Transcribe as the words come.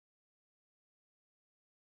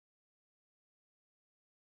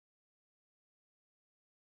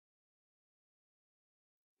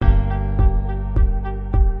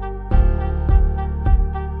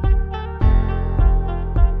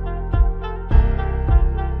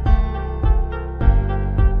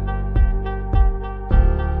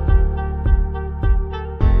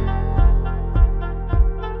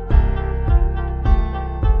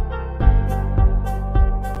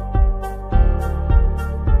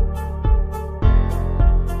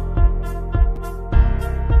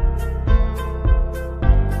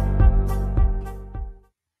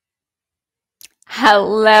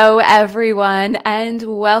Hello, everyone, and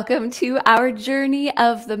welcome to our Journey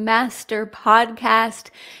of the Master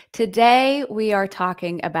podcast. Today, we are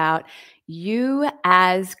talking about you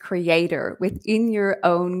as creator within your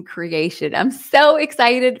own creation. I'm so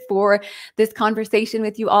excited for this conversation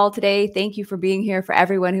with you all today. Thank you for being here, for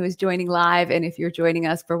everyone who is joining live. And if you're joining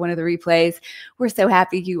us for one of the replays, we're so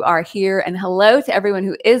happy you are here. And hello to everyone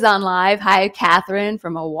who is on live. Hi, Catherine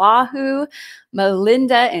from Oahu.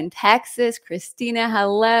 Melinda in Texas, Christina,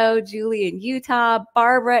 hello, Julie in Utah,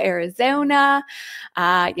 Barbara, Arizona.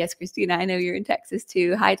 Yes, Christina, I know you're in Texas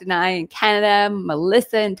too. Hi, Denai in Canada,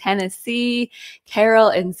 Melissa in Tennessee,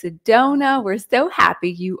 Carol in Sedona. We're so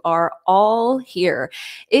happy you are all here.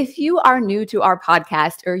 If you are new to our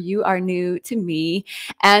podcast or you are new to me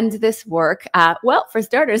and this work, well, for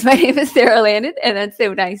starters, my name is Sara Landon, and it's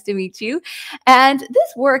so nice to meet you. And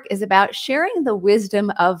this work is about sharing the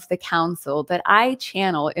wisdom of the council that I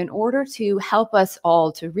channel in order to help us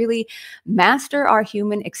all to really master our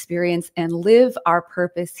human experience and live our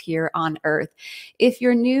purpose here on earth. If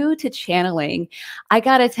you're new to channeling, I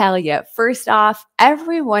got to tell you, first off,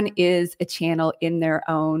 everyone is a channel in their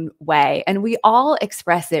own way, and we all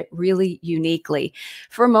express it really uniquely.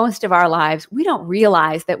 For most of our lives, we don't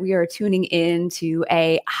realize that we are tuning into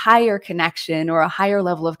a higher connection or a higher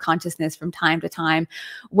level of consciousness from time to time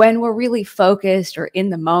when we're really focused or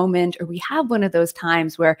in the moment, or we have one of those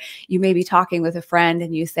times where you may be talking with a friend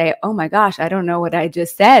and you say, oh my gosh, I don't know what I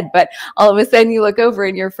just said, but all of a sudden you look over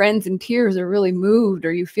and your friend's in tears or really moved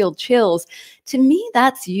or you feel chills. To me,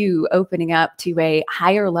 that's you opening up to a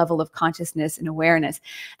higher level of consciousness and awareness.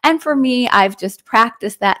 And for me, I've just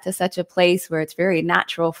practiced that to such a place where it's very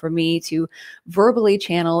natural for me to verbally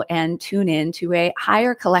channel and tune in to a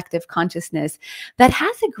higher collective consciousness that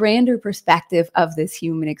has a grander perspective of this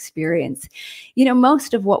human experience. You know,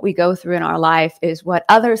 most of what we go through in our life is what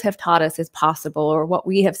others have taught us is possible or what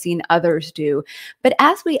we have seen others do. But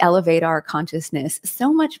as we elevate our consciousness,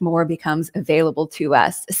 so much more becomes available to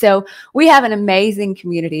us. So we have an amazing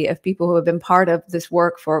community of people who have been part of this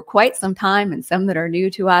work for quite some time and some that are new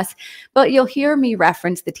to us. But you'll hear me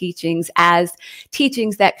reference the teachings as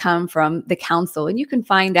teachings that come from the council. And you can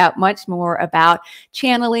find out much more about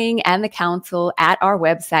channeling and the council at our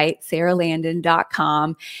website,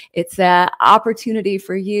 saralandon.com. It's an opportunity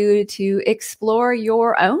for you to explore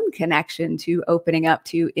your own connection to opening up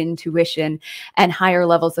to intuition and higher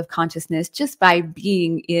levels of consciousness just by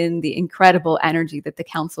being in the incredible energy that the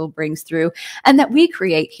council brings through and that we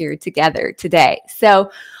create here together today.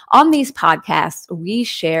 So on these podcasts, we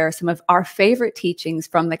share some of our favorite teachings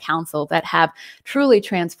from the council that have truly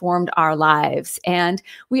transformed our lives. And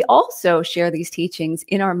we also share these teachings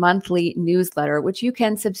in our monthly newsletter, which you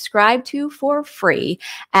can subscribe to for free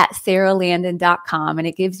at saralandon.com. And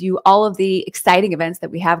it gives you all of the exciting events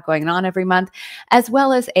that we have going on every month, as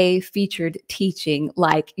well as a featured teaching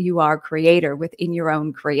like You Are Creator within your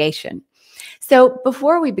own creation. So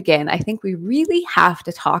before we begin, I think we really have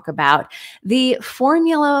to talk about the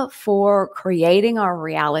formula for creating our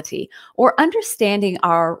reality or understanding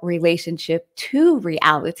our relationship to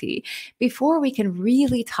reality before we can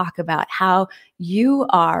really talk about how you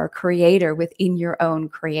are creator within your own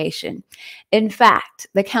creation. In fact,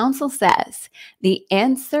 the council says the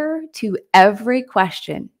answer to every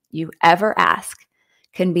question you ever ask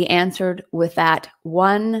can be answered with that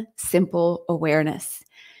one simple awareness.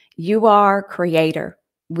 You are creator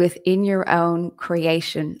within your own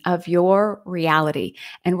creation of your reality.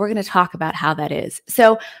 And we're going to talk about how that is.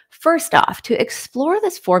 So first off, to explore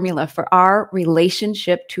this formula for our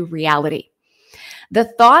relationship to reality, the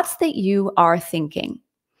thoughts that you are thinking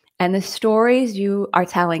and the stories you are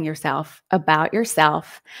telling yourself, about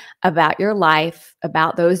your life,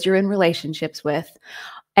 about those you're in relationships with,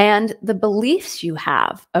 and the beliefs you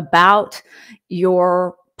have about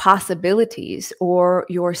your possibilities or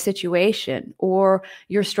your situation or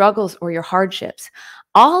your struggles or your hardships.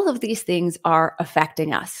 All of these things are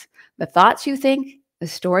affecting us. The thoughts you think, the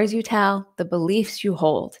stories you tell, the beliefs you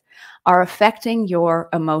hold are affecting your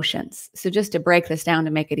emotions. So just to break this down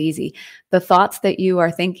to make it easy, the thoughts that you are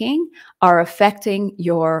thinking are affecting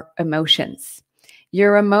your emotions.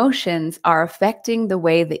 Your emotions are affecting the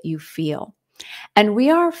way that you feel. And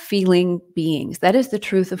we are feeling beings. That is the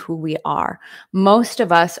truth of who we are. Most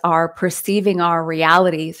of us are perceiving our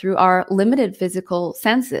reality through our limited physical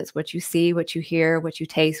senses, what you see, what you hear, what you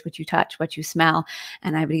taste, what you touch, what you smell.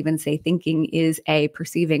 And I would even say thinking is a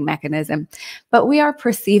perceiving mechanism. But we are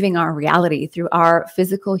perceiving our reality through our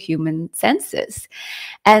physical human senses.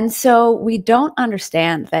 And so we don't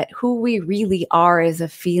understand that who we really are is a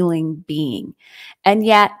feeling being. And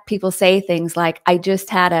yet people say things like, I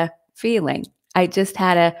just had a feeling. I just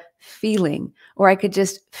had a feeling, or I could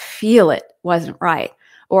just feel it wasn't right,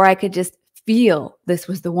 or I could just feel this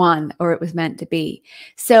was the one, or it was meant to be.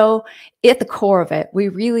 So at the core of it, we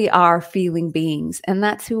really are feeling beings, and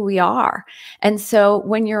that's who we are. And so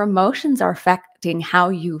when your emotions are affecting how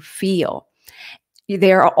you feel,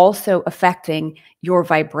 they are also affecting your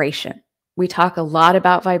vibration. We talk a lot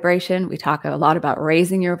about vibration. We talk a lot about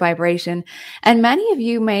raising your vibration. And many of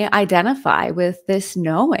you may identify with this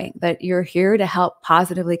knowing that you're here to help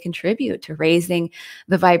positively contribute to raising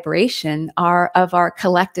the vibration of our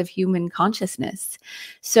collective human consciousness.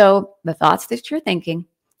 So the thoughts that you're thinking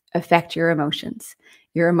affect your emotions.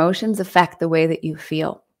 Your emotions affect the way that you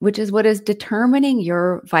feel, which is what is determining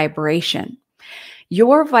your vibration.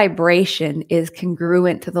 Your vibration is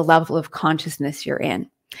congruent to the level of consciousness you're in.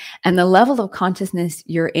 And the level of consciousness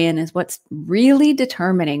you're in is what's really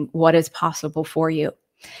determining what is possible for you.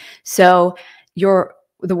 So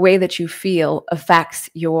the way that you feel affects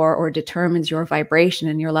or determines your vibration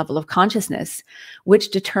and your level of consciousness,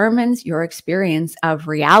 which determines your experience of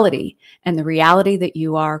reality and the reality that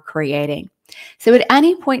you are creating. So at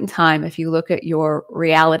any point in time, if you look at your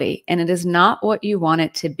reality and it is not what you want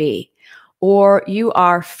it to be, or you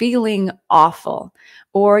are feeling awful,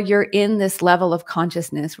 or you're in this level of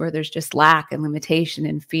consciousness where there's just lack and limitation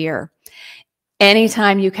and fear,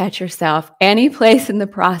 anytime you catch yourself, any place in the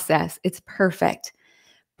process, it's perfect.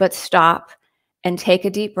 But stop and take a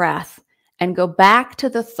deep breath and go back to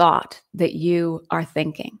the thought that you are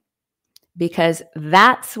thinking, because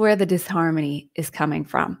that's where the disharmony is coming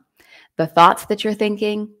from. The thoughts that you're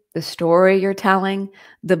thinking, the story you're telling,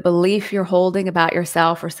 the belief you're holding about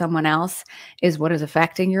yourself or someone else is what is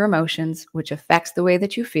affecting your emotions, which affects the way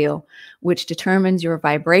that you feel, which determines your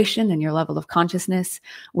vibration and your level of consciousness,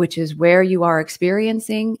 which is where you are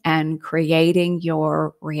experiencing and creating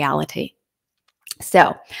your reality.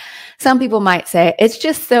 So some people might say it's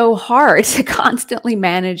just so hard to constantly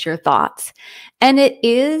manage your thoughts. And it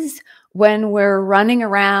is, when we're running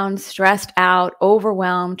around, stressed out,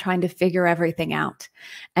 overwhelmed, trying to figure everything out.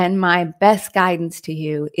 And my best guidance to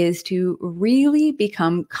you is to really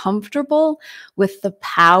become comfortable with the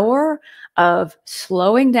power of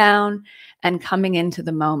slowing down and coming into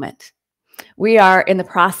the moment. We are in the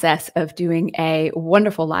process of doing a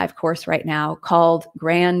wonderful live course right now called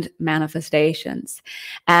Grand Manifestations.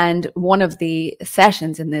 And one of the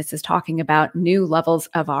sessions in this is talking about new levels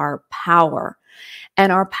of our power.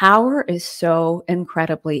 And our power is so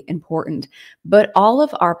incredibly important, but all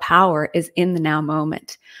of our power is in the now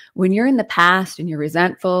moment. When you're in the past and you're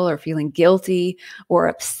resentful or feeling guilty or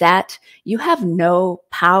upset, you have no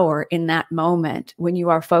power in that moment when you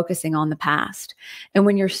are focusing on the past. And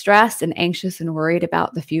when you're stressed and anxious and worried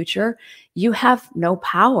about the future, you have no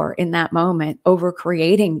power in that moment over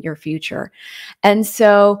creating your future. And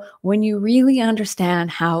so when you really understand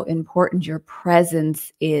how important your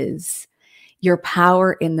presence is, your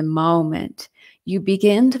power in the moment, you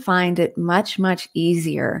begin to find it much, much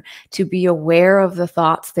easier to be aware of the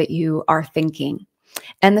thoughts that you are thinking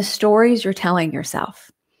and the stories you're telling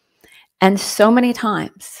yourself. And so many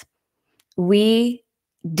times we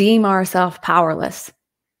deem ourselves powerless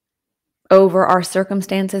over our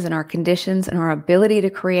circumstances and our conditions and our ability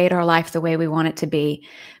to create our life the way we want it to be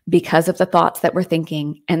because of the thoughts that we're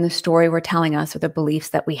thinking and the story we're telling us or the beliefs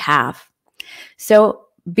that we have. So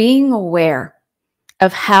being aware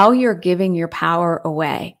of how you're giving your power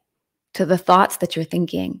away to the thoughts that you're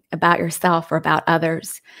thinking about yourself or about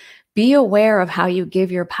others. Be aware of how you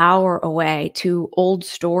give your power away to old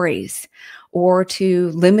stories or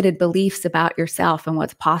to limited beliefs about yourself and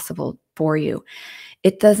what's possible for you.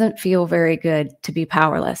 It doesn't feel very good to be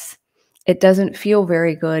powerless. It doesn't feel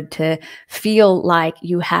very good to feel like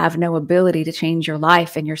you have no ability to change your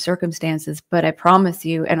life and your circumstances. But I promise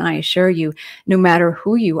you, and I assure you, no matter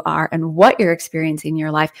who you are and what you're experiencing in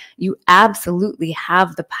your life, you absolutely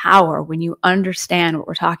have the power, when you understand what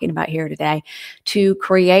we're talking about here today, to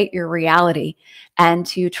create your reality and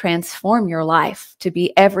to transform your life to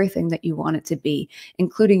be everything that you want it to be,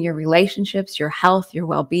 including your relationships, your health, your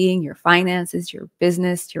well-being, your finances, your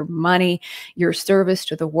business, your money, your service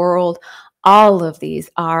to the world. All of these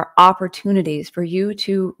are opportunities for you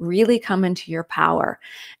to really come into your power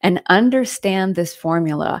and understand this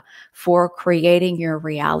formula for creating your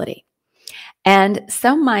reality. And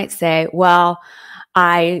some might say, well,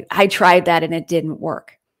 I tried that and it didn't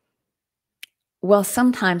work. Well,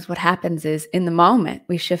 sometimes what happens is in the moment,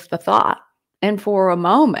 we shift the thought. And for a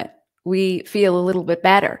moment, we feel a little bit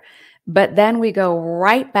better. But then we go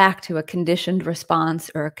right back to a conditioned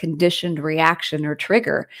response or a conditioned reaction or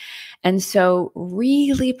trigger. And so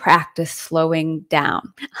really practice slowing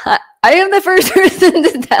down. I am the first person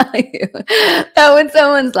to tell you that when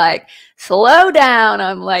someone's like, slow down,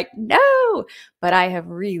 I'm like, no. But I have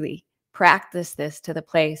really practiced this to the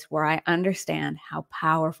place where I understand how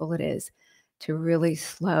powerful it is to really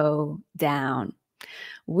slow down.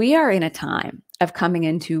 We are in a time of coming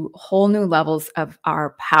into whole new levels of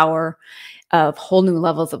our power, of whole new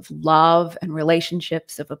levels of love and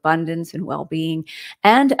relationships, of abundance and well-being,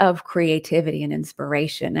 and of creativity and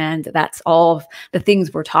inspiration. And that's all of the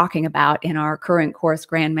things we're talking about in our current course,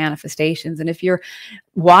 Grand Manifestations. And if you're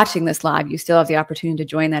watching this live, you still have the opportunity to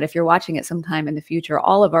join that. If you're watching it sometime in the future,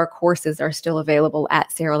 all of our courses are still available at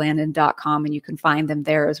saralandon.com, and you can find them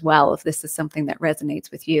there as well if this is something that resonates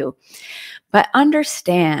with you. But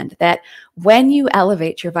understand that when you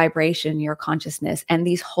elevate your vibration, your consciousness, and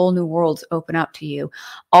these whole new worlds open up to you,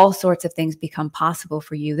 all sorts of things become possible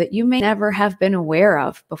for you that you may never have been aware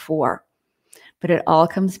of before. But it all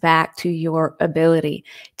comes back to your ability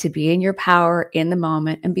to be in your power in the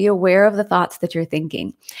moment and be aware of the thoughts that you're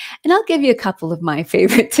thinking. And I'll give you a couple of my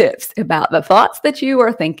favorite tips about the thoughts that you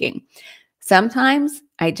are thinking. Sometimes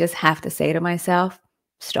I just have to say to myself,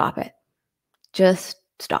 stop it. Just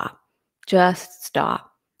stop. Just stop.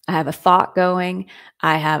 I have a thought going.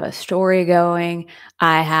 I have a story going.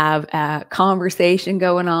 I have a conversation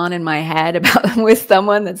going on in my head about with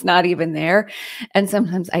someone that's not even there. And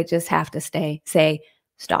sometimes I just have to say,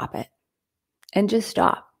 stop it, and just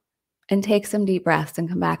stop and take some deep breaths and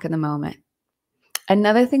come back in the moment.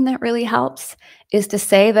 Another thing that really helps is to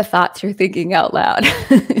say the thoughts you're thinking out loud.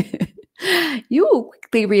 You will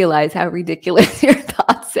quickly realize how ridiculous your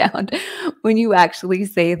thoughts sound when you actually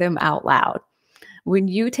say them out loud. When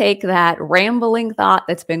you take that rambling thought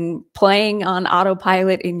that's been playing on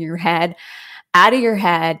autopilot in your head out of your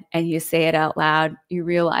head and you say it out loud, you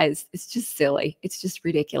realize it's just silly. It's just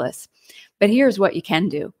ridiculous. But here's what you can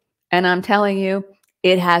do. And I'm telling you,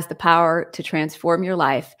 it has the power to transform your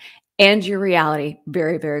life and your reality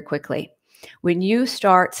very, very quickly. When you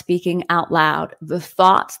start speaking out loud, the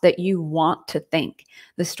thoughts that you want to think,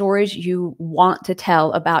 the stories you want to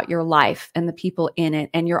tell about your life and the people in it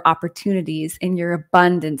and your opportunities and your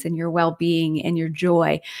abundance and your well-being and your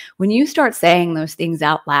joy, when you start saying those things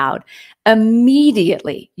out loud,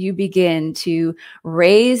 immediately you begin to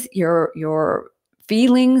raise your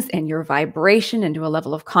feelings and your vibration into a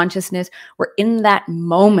level of consciousness where in that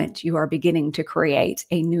moment you are beginning to create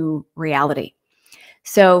a new reality.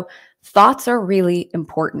 So thoughts are really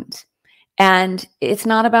important. And it's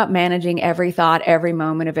not about managing every thought, every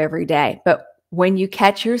moment of every day. But when you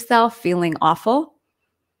catch yourself feeling awful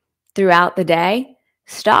throughout the day,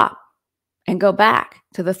 stop and go back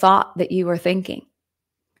to the thought that you were thinking.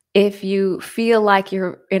 If you feel like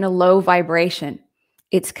you're in a low vibration,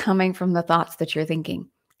 it's coming from the thoughts that you're thinking.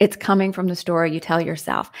 It's coming from the story you tell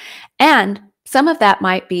yourself. And some of that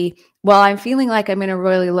might be, well, I'm feeling like I'm in a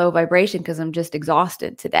really low vibration because I'm just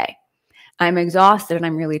exhausted today. I'm exhausted and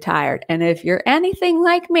I'm really tired. And if you're anything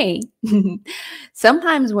like me,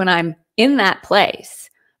 sometimes when I'm in that place,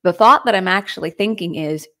 the thought that I'm actually thinking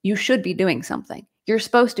is, you should be doing something. You're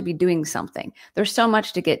supposed to be doing something. There's so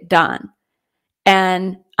much to get done.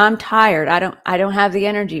 And I'm tired. I don't have the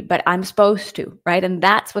energy, but I'm supposed to, right? And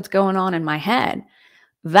that's what's going on in my head.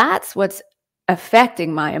 That's what's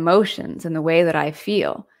affecting my emotions and the way that I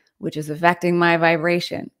feel, which is affecting my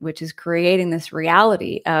vibration, which is creating this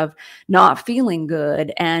reality of not feeling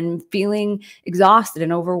good and feeling exhausted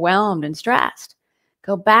and overwhelmed and stressed.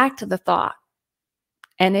 Go back to the thought.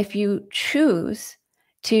 And if you choose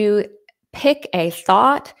to pick a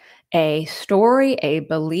thought, a story, a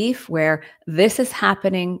belief where this is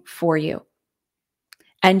happening for you,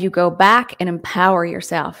 and you go back and empower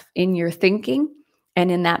yourself in your thinking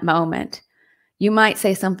and in that moment, you might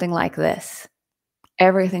say something like this: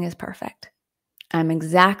 everything is perfect. I'm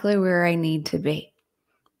exactly where I need to be.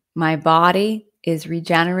 My body is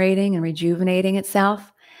regenerating and rejuvenating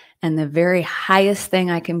itself. And the very highest thing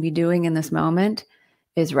I can be doing in this moment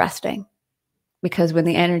is resting. Because when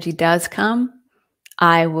the energy does come,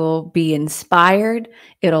 I will be inspired.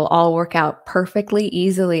 It'll all work out perfectly,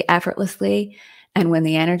 easily, effortlessly. And when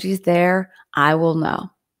the energy's there, I will know.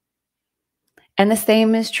 And the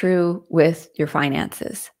same is true with your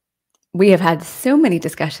finances. We have had so many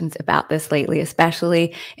discussions about this lately,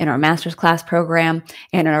 especially in our master's class program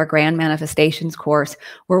and in our grand manifestations course,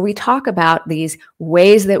 where we talk about these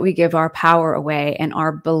ways that we give our power away and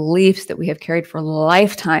our beliefs that we have carried for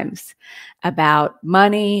lifetimes about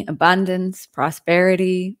money, abundance,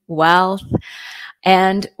 prosperity, wealth.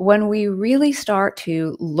 And when we really start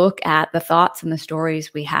to look at the thoughts and the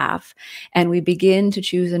stories we have, and we begin to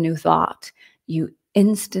choose a new thought, you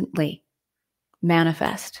instantly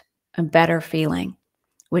manifest a better feeling,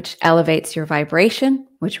 which elevates your vibration,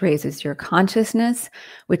 which raises your consciousness,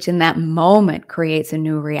 which in that moment creates a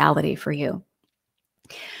new reality for you.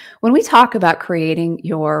 When we talk about creating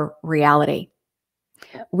your reality,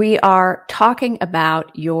 we are talking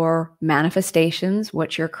about your manifestations,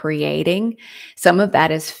 what you're creating. Some of that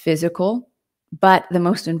is physical, but the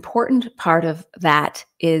most important part of that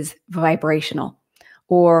is vibrational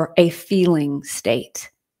or a feeling state.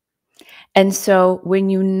 And so when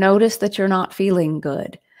you notice that you're not feeling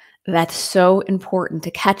good, that's so important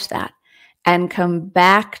to catch that and come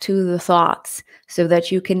back to the thoughts so that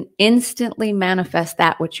you can instantly manifest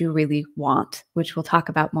that which you really want, which we'll talk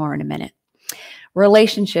about more in a minute.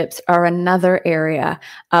 Relationships are another area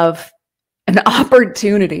of an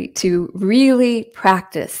opportunity to really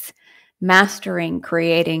practice mastering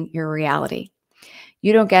creating your reality.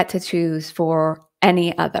 You don't get to choose for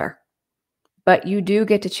any other, but you do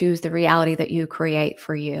get to choose the reality that you create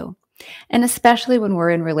for you. And especially when we're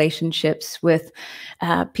in relationships with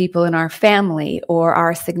people in our family or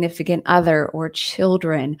our significant other or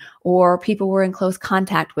children or people we're in close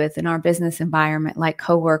contact with in our business environment, like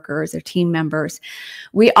coworkers or team members,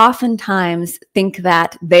 we oftentimes think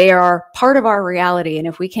that they are part of our reality. And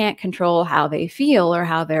if we can't control how they feel or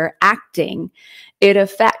how they're acting, it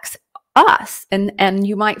affects us. And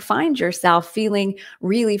you might find yourself feeling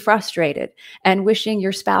really frustrated and wishing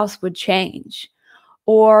your spouse would change.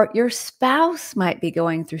 Or your spouse might be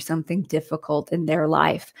going through something difficult in their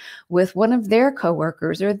life with one of their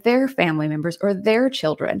coworkers or their family members or their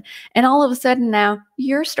children. And all of a sudden now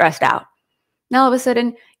you're stressed out. Now all of a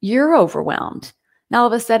sudden you're overwhelmed. Now all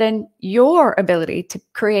of a sudden your ability to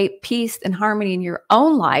create peace and harmony in your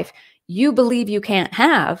own life, you believe you can't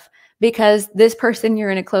have because this person you're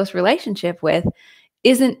in a close relationship with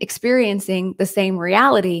isn't experiencing the same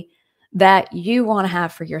reality that you want to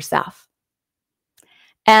have for yourself.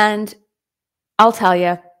 And I'll tell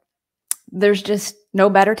you, there's just no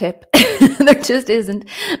better tip. There just isn't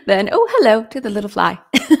than, oh, hello to the little fly.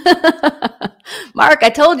 Mark,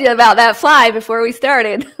 I told you about that fly before we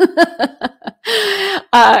started.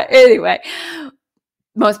 Anyway,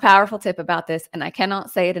 most powerful tip about this, and I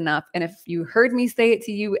cannot say it enough. And if you heard me say it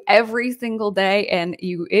to you every single day, and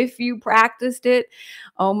if you practiced it,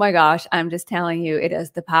 oh my gosh, I'm just telling you, it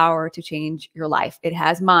has the power to change your life. It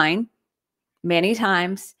has mine many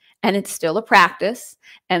times, and it's still a practice.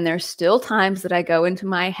 And there's still times that I go into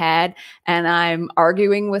my head and I'm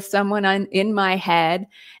arguing with someone in my head,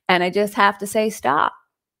 and I just have to say, stop.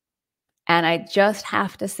 And I just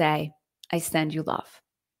have to say, I send you love.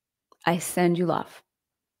 I send you love.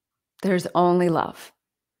 There's only love,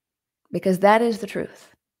 because that is the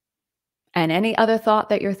truth. And any other thought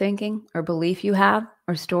that you're thinking or belief you have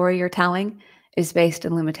or story you're telling is based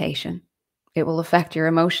in limitation. It will affect your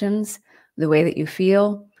emotions, the way that you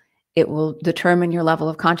feel. It will determine your level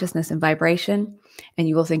of consciousness and vibration, and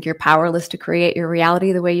you will think you're powerless to create your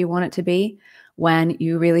reality the way you want it to be, when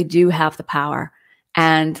you really do have the power.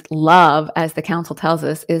 And love, as the council tells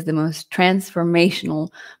us, is the most transformational,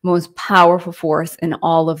 most powerful force in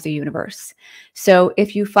all of the universe. So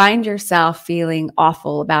if you find yourself feeling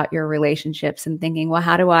awful about your relationships and thinking, well,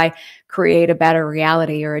 how do I create a better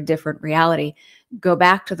reality or a different reality? Go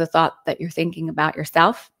back to the thought that you're thinking about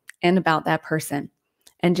yourself and about that person,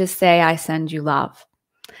 and just say, I send you love.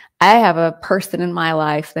 I have a person in my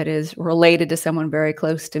life that is related to someone very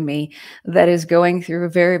close to me that is going through a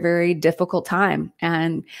very, very difficult time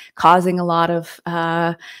and causing a lot of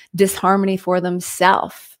disharmony for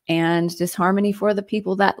themselves and disharmony for the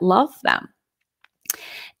people that love them.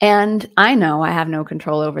 And I know I have no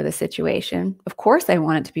control over the situation. Of course, I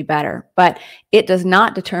want it to be better, but it does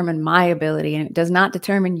not determine my ability, and it does not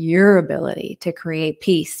determine your ability to create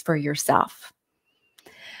peace for yourself.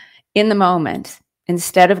 In the moment,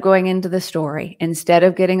 instead of going into the story, instead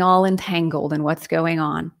of getting all entangled in what's going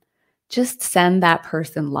on, just send that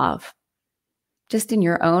person love. Just in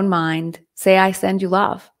your own mind, say, I send you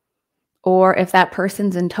love. Or if that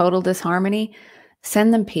person's in total disharmony,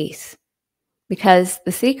 send them peace. Because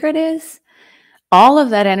the secret is, all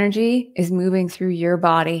of that energy is moving through your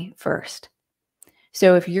body first.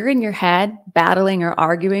 So if you're in your head battling or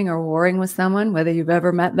arguing or warring with someone, whether you've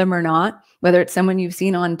ever met them or not, whether it's someone you've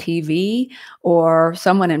seen on TV or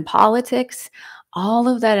someone in politics, all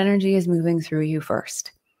of that energy is moving through you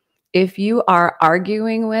first. If you are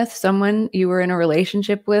arguing with someone you were in a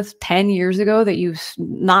relationship with 10 years ago that you've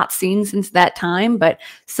not seen since that time, but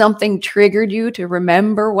something triggered you to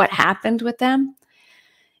remember what happened with them,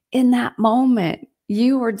 in that moment,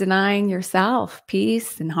 you were denying yourself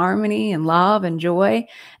peace and harmony and love and joy.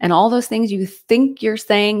 And all those things you think you're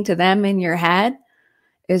saying to them in your head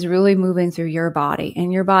is really moving through your body.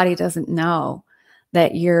 And your body doesn't know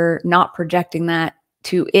that you're not projecting that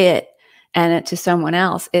to it and it to someone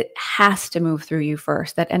else. It has to move through you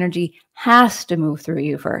first. That energy has to move through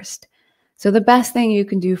you first. So the best thing you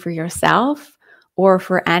can do for yourself or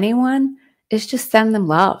for anyone is just send them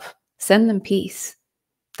love, send them peace.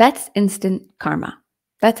 That's instant karma.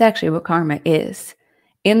 That's actually what karma is.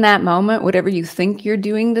 In that moment, whatever you think you're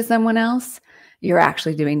doing to someone else, you're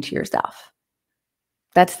actually doing to yourself.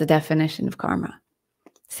 That's the definition of karma.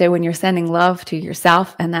 So when you're sending love to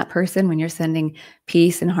yourself and that person, when you're sending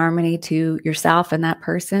peace and harmony to yourself and that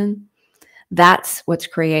person, that's what's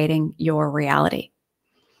creating your reality.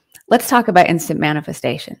 Let's talk about instant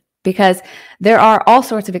manifestation, because there are all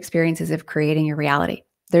sorts of experiences of creating your reality.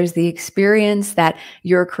 There's the experience that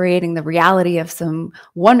you're creating the reality of some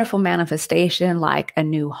wonderful manifestation, like a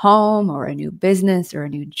new home or a new business or a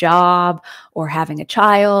new job or having a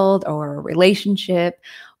child or a relationship,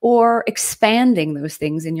 or expanding those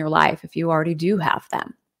things in your life if you already do have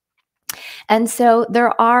them. And so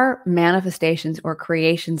there are manifestations or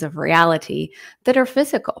creations of reality that are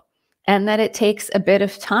physical, and that it takes a bit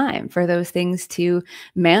of time for those things to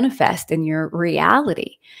manifest in your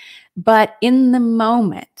reality. But in the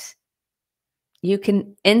moment, you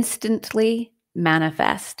can instantly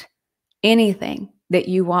manifest anything that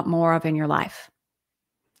you want more of in your life.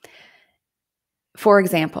 For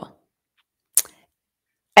example,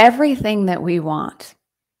 everything that we want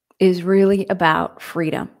is really about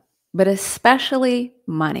freedom, but especially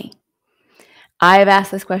money. I've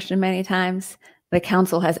asked this question many times. The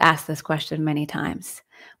council has asked this question many times.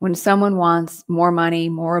 When someone wants more money,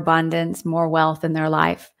 more abundance, more wealth in their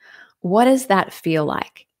life, what does that feel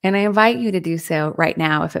like? And I invite you to do so right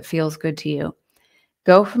now if it feels good to you.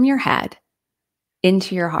 Go from your head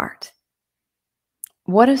into your heart.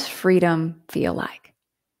 What does freedom feel like?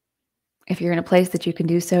 If you're in a place that you can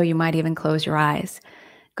do so, you might even close your eyes.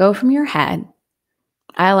 Go from your head.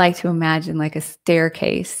 I like to imagine like a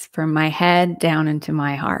staircase from my head down into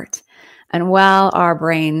my heart. And while our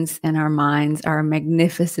brains and our minds are a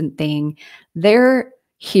magnificent thing, they're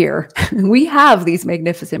here. We have these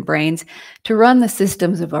magnificent brains to run the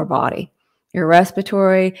systems of our body. Your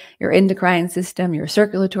respiratory, your endocrine system, your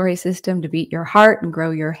circulatory system, to beat your heart and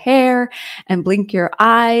grow your hair and blink your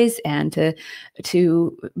eyes, and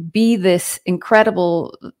to be this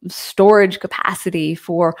incredible storage capacity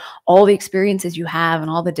for all the experiences you have and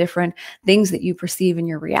all the different things that you perceive in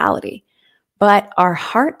your reality. But our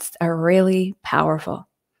hearts are really powerful.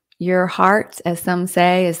 Your heart, as some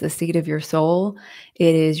say, is the seat of your soul.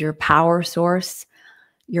 It is your power source.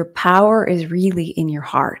 Your power is really in your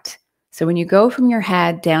heart. So when you go from your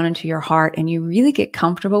head down into your heart and you really get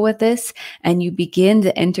comfortable with this and you begin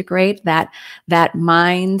to integrate that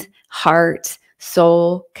mind, heart,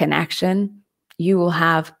 soul connection, you will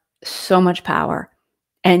have so much power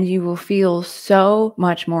and you will feel so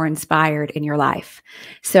much more inspired in your life.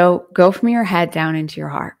 So go from your head down into your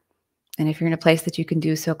heart. And if you're in a place that you can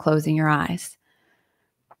do so, closing your eyes,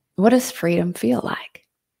 what does freedom feel like?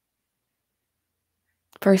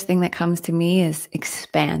 First thing that comes to me is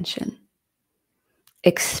expansion,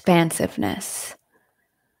 expansiveness.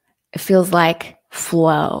 It feels like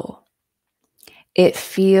flow. It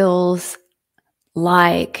feels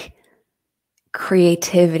like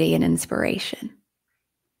creativity and inspiration.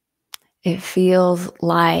 It feels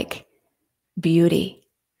like beauty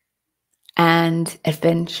and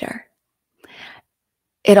adventure.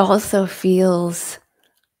 It also feels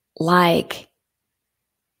like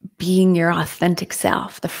being your authentic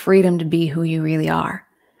self, the freedom to be who you really are.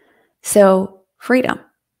 So freedom.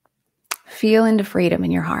 Feel into freedom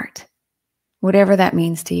in your heart, whatever that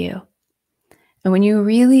means to you. And when you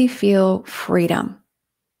really feel freedom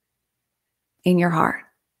in your heart,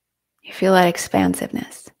 you feel that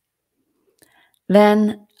expansiveness,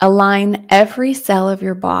 then align every cell of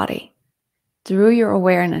your body through your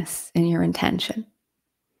awareness and your intention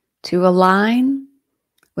to align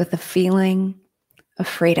with the feeling of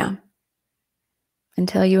freedom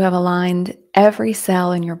until you have aligned every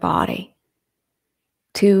cell in your body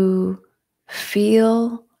to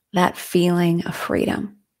feel that feeling of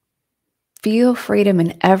freedom. Feel freedom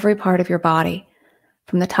in every part of your body,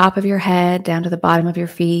 from the top of your head down to the bottom of your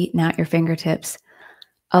feet and out your fingertips.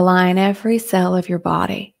 Align every cell of your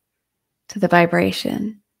body to the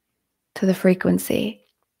vibration, to the frequency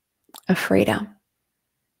of freedom.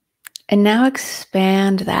 And now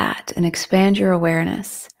expand that and expand your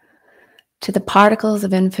awareness to the particles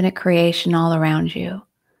of infinite creation all around you,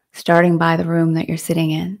 starting by the room that you're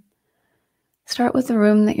sitting in. Start with the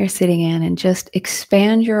room that you're sitting in and just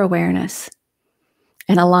expand your awareness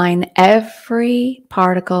and align every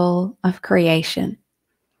particle of creation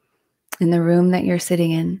in the room that you're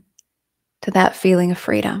sitting in to that feeling of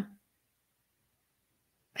freedom.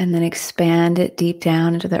 And then expand it deep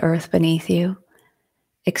down into the earth beneath you.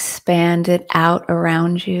 Expand it out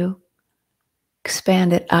around you.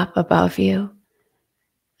 Expand it up above you.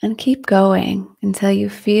 And keep going until you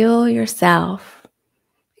feel yourself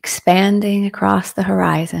expanding across the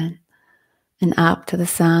horizon and up to the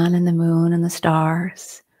sun and the moon and the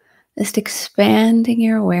stars. Just expanding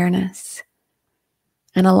your awareness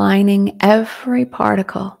and aligning every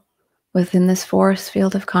particle within this force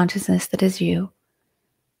field of consciousness that is you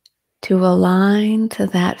to align to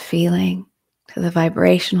that feeling, to the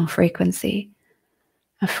vibrational frequency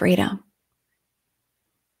of freedom.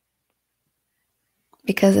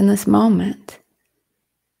 Because in this moment,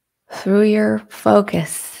 through your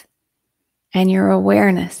focus and your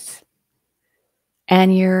awareness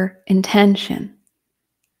and your intention,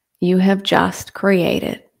 you have just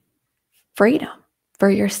created freedom for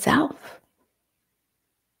yourself.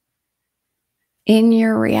 In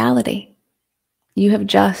your reality, you have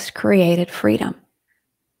just created freedom.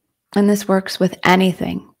 And this works with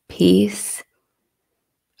anything: peace,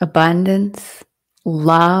 abundance,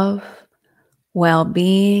 love,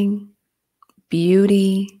 well-being,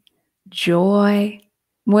 beauty, joy,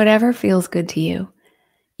 whatever feels good to you.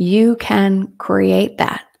 You can create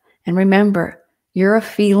that. And remember, you're a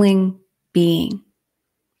feeling being.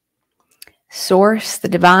 Source, the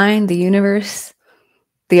divine, the universe,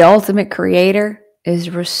 the ultimate creator is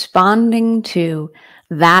responding to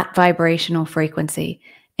that vibrational frequency.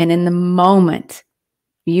 And in the moment,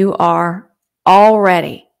 you are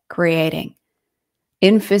already creating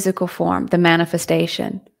in physical form the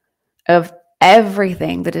manifestation of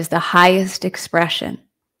everything that is the highest expression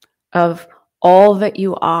of all that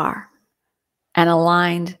you are and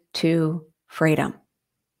aligned to freedom,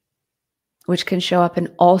 which can show up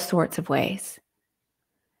in all sorts of ways.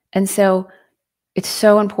 And so it's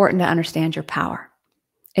so important to understand your power.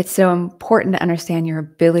 It's so important to understand your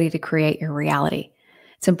ability to create your reality.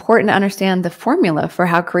 It's important to understand the formula for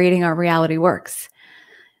how creating our reality works.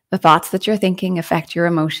 The thoughts that you're thinking affect your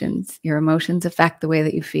emotions. Your emotions affect the way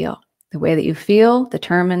that you feel. The way that you feel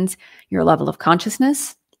determines your level of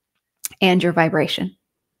consciousness and your vibration,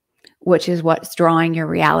 which is what's drawing your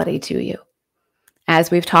reality to you.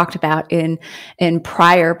 As we've talked about in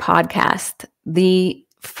prior podcasts, the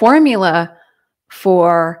formula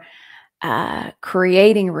for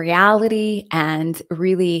creating reality and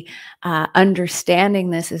really understanding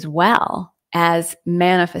this as well as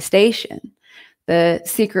manifestation, the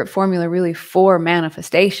secret formula really for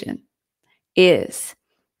manifestation is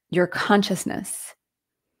your consciousness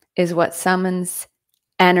is what summons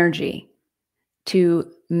energy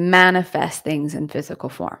to manifest things in physical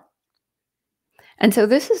form. And so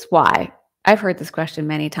this is why I've heard this question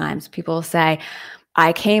many times. People say,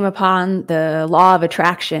 I came upon the law of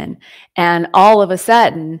attraction and all of a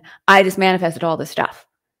sudden I just manifested all this stuff.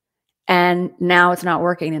 And now it's not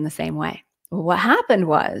working in the same way. Well, what happened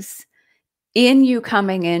was, in you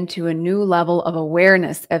coming into a new level of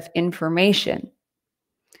awareness of information,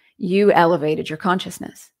 you elevated your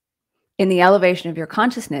consciousness. In the elevation of your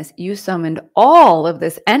consciousness, you summoned all of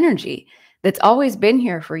this energy that's always been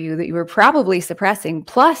here for you that you were probably suppressing,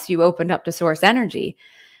 plus you opened up to source energy,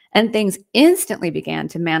 and things instantly began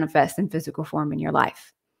to manifest in physical form in your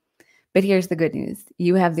life. But here's the good news.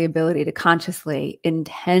 You have the ability to consciously,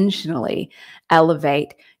 intentionally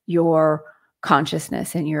elevate your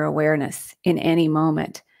consciousness and your awareness in any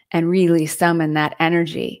moment and really summon that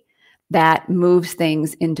energy that moves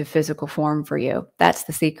things into physical form for you. That's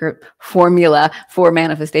the secret formula for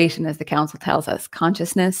manifestation, as the council tells us.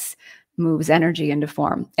 Consciousness moves energy into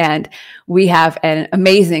form. And we have an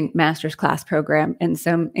amazing master's class program and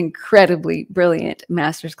some incredibly brilliant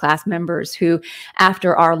master's class members who,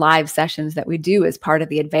 after our live sessions that we do as part of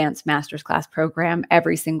the advanced master's class program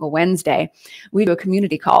every single Wednesday, we do a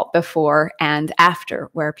community call before and after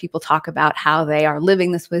where people talk about how they are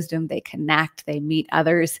living this wisdom, they connect, they meet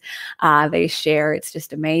others, they share. It's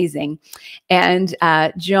just amazing. And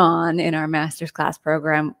John in our master's class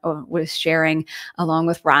program was sharing along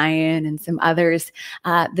with Ryan and some others,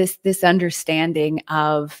 this understanding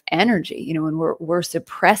of energy. You know, when we're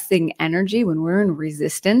suppressing energy, when we're in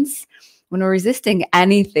resistance, when we're resisting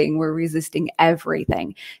anything, we're resisting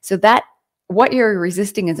everything. So that what you're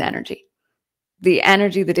resisting is energy, the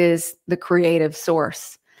energy that is the creative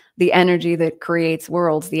source, the energy that creates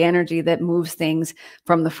worlds, the energy that moves things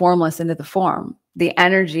from the formless into the form, the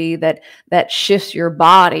energy that shifts your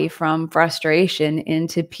body from frustration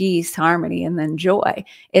into peace, harmony, and then joy.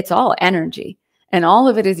 It's all energy, and all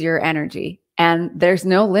of it is your energy, and there's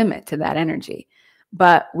no limit to that energy.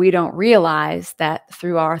 But we don't realize that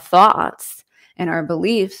through our thoughts and our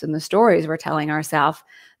beliefs and the stories we're telling ourselves,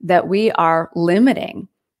 that we are limiting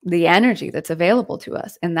the energy that's available to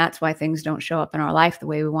us. And that's why things don't show up in our life the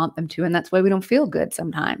way we want them to. And that's why we don't feel good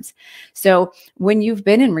sometimes. So when you've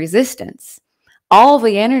been in resistance, all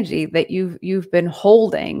the energy that you've been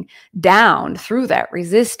holding down through that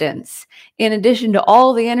resistance, in addition to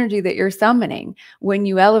all the energy that you're summoning, when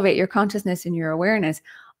you elevate your consciousness and your awareness,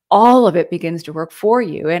 all of it begins to work for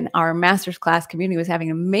you. And our master's class community was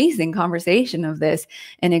having an amazing conversation of this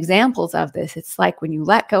and examples of this. It's like when you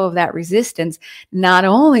let go of that resistance, not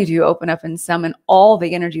only do you open up and summon all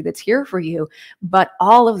the energy that's here for you, but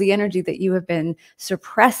all of the energy that you have been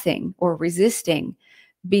suppressing or resisting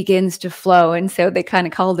begins to flow. And so they kind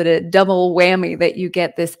of called it a double whammy, that you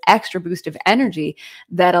get this extra boost of energy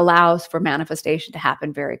that allows for manifestation to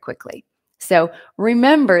happen very quickly. So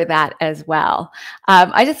remember that as well.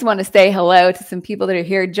 I just want to say hello to some people that are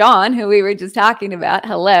here. John, who we were just talking about.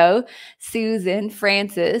 Hello. Susan,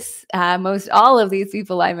 Francis. Most all of these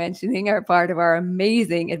people I'm mentioning are part of our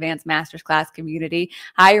amazing Advanced Masters Class community.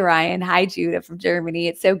 Hi, Ryan. Hi, Judah from Germany.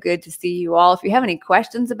 It's so good to see you all. If you have any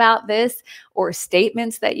questions about this or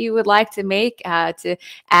statements that you would like to make to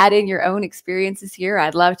add in your own experiences here,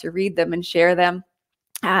 I'd love to read them and share them.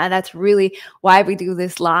 That's really why we do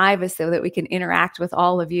this live, is so that we can interact with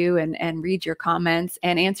all of you and read your comments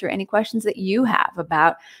and answer any questions that you have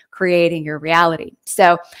about creating your reality.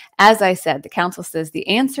 So as I said, the council says the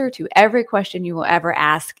answer to every question you will ever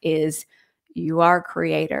ask is you are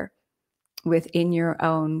creator within your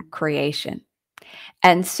own creation.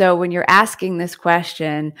 And so when you're asking this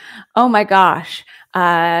question, oh my gosh,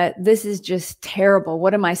 this is just terrible.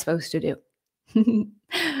 What am I supposed to do?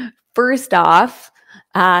 First off,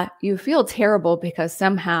 you feel terrible because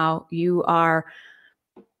somehow you are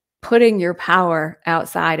putting your power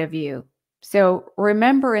outside of you. So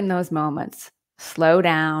remember, in those moments, slow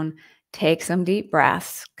down, take some deep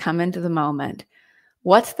breaths, come into the moment.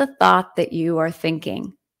 What's the thought that you are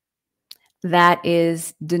thinking that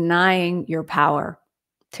is denying your power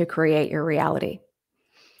to create your reality?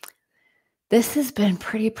 This has been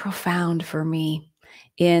pretty profound for me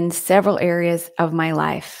in several areas of my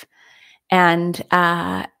life. And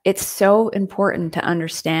it's so important to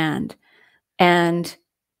understand and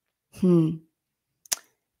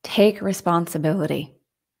take responsibility.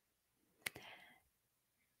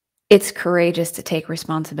 It's courageous to take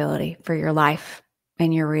responsibility for your life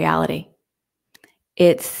and your reality.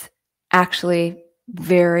 It's actually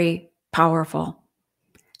very powerful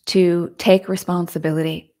to take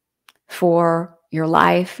responsibility for your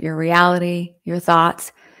life, your reality, your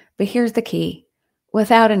thoughts. But here's the key: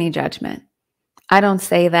 without any judgment. I don't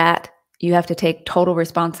say that you have to take total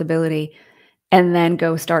responsibility and then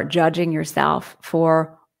go start judging yourself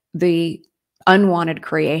for the unwanted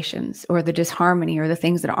creations or the disharmony or the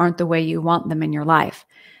things that aren't the way you want them in your life.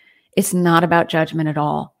 It's not about judgment at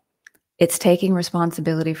all. It's taking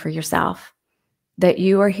responsibility for yourself, that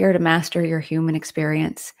you are here to master your human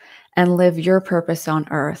experience and live your purpose on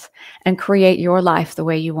earth and create your life the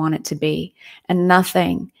way you want it to be. And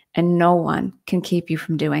nothing and no one can keep you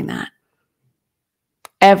from doing that.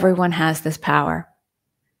 Everyone has this power.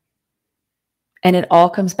 And it all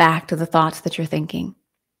comes back to the thoughts that you're thinking.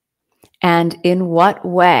 And in what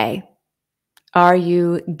way are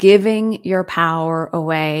you giving your power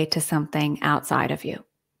away to something outside of you?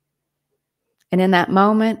 And in that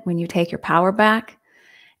moment, when you take your power back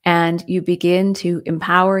and you begin to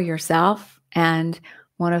empower yourself, and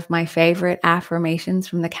one of my favorite affirmations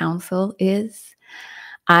from the council is,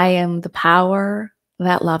 I am the power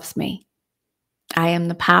that loves me. I am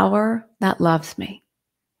the power that loves me.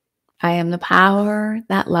 I am the power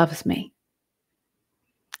that loves me.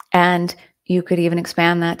 And you could even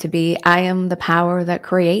expand that to be, I am the power that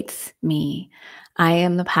creates me. I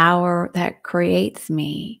am the power that creates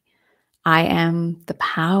me. I am the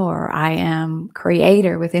power. I am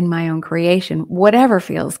creator within my own creation, whatever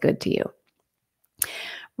feels good to you.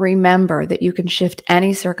 Remember that you can shift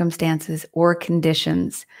any circumstances or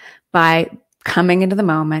conditions by coming into the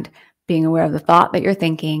moment, being aware of the thought that you're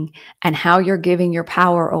thinking and how you're giving your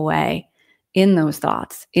power away in those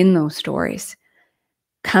thoughts, in those stories.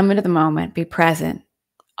 Come into the moment, be present.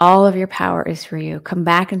 All of your power is for you. Come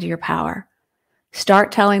back into your power.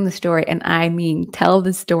 Start telling the story, and I mean tell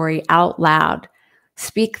the story out loud.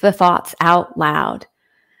 Speak the thoughts out loud.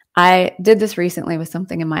 I did this recently with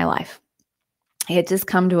something in my life. I had just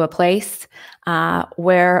come to a place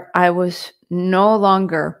where I was no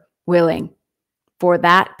longer willing for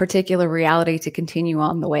that particular reality to continue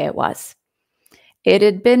on the way it was. It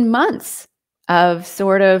had been months of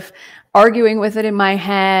sort of arguing with it in my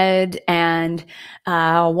head and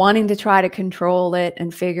wanting to try to control it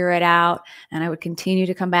and figure it out. And I would continue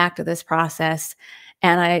to come back to this process.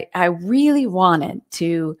 And I really wanted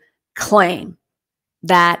to claim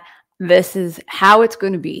that this is how it's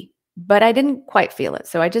going to be, but I didn't quite feel it.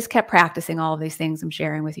 So I just kept practicing all of these things I'm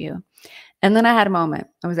sharing with you. And then I had a moment.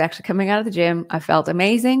 I was actually coming out of the gym. I felt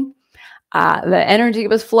amazing. The energy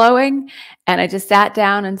was flowing. And I just sat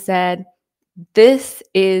down and said, this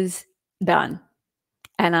is done.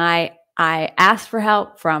 And I asked for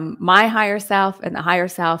help from my higher self and the higher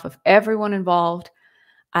self of everyone involved.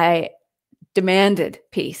 I demanded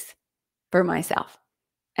peace for myself.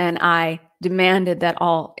 And I demanded that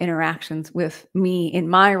all interactions with me in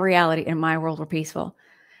my reality, in my world, were peaceful.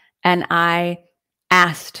 And I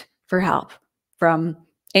asked for help from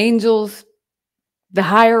angels, the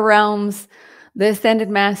higher realms, the ascended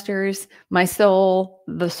masters, my soul,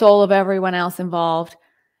 the soul of everyone else involved.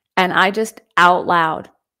 And I just out loud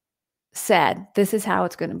said, this is how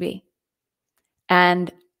it's going to be.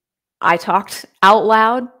 And I talked out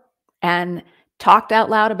loud and talked out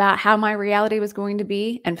loud about how my reality was going to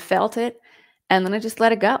be and felt it. And then I just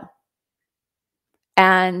let it go.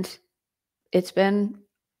 And it's been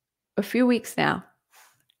a few weeks now.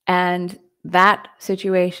 And that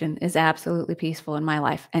situation is absolutely peaceful in my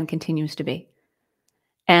life and continues to be.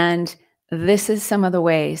 And this is some of the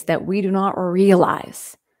ways that we do not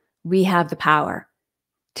realize we have the power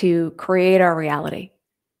to create our reality.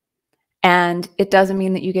 And it doesn't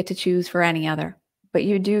mean that you get to choose for any other, but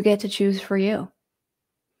you do get to choose for you.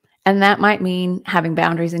 And that might mean having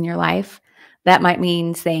boundaries in your life. That might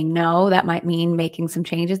mean saying no. That might mean making some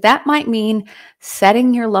changes. That might mean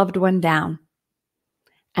setting your loved one down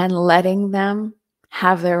and letting them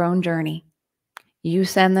have their own journey. You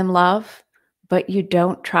send them love, but you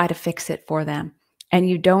don't try to fix it for them. And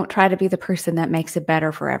you don't try to be the person that makes it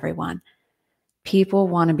better for everyone. People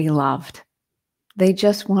want to be loved. They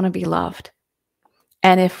just want to be loved.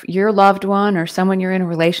 And if your loved one or someone you're in a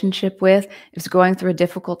relationship with is going through a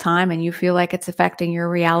difficult time and you feel like it's affecting your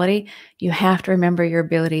reality, you have to remember your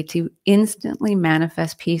ability to instantly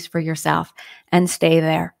manifest peace for yourself and stay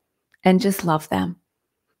there and just love them.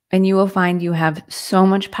 And you will find you have so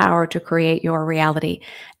much power to create your reality.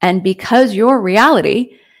 And because your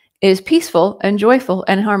reality is peaceful and joyful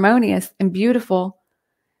and harmonious and beautiful,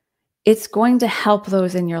 it's going to help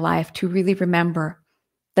those in your life to really remember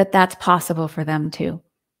that that's possible for them too.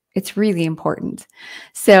 It's really important.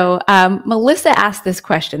 So Melissa asked this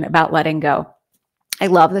question about letting go. I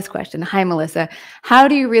love this question. Hi, Melissa. How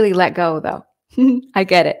do you really let go though? I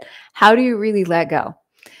get it. How do you really let go?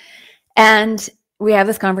 And we have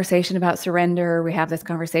this conversation about surrender. We have this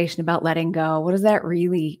conversation about letting go. What does that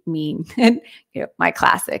really mean? And my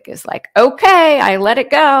classic is like, okay, I let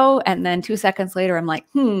it go. And then 2 seconds later, I'm like,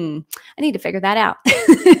 I need to figure that out.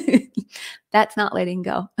 That's not letting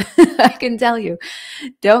go. I can tell you.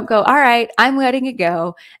 Don't go, all right, I'm letting it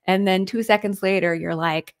go. And then 2 seconds later, you're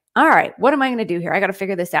like, all right, what am I going to do here? I got to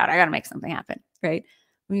figure this out. I got to make something happen, right?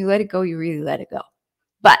 When you let it go, you really let it go.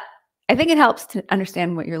 But I think it helps to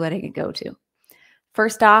understand what you're letting it go to.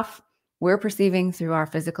 First off, we're perceiving through our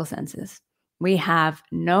physical senses. We have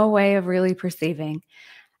no way of really perceiving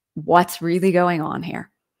what's really going on here.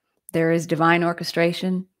 There is divine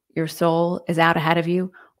orchestration. Your soul is out ahead of you,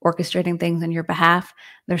 orchestrating things on your behalf.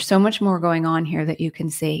 There's so much more going on here that you can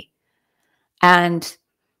see. And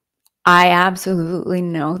I absolutely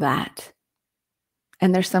know that.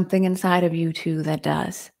 And there's something inside of you too that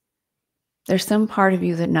does. There's some part of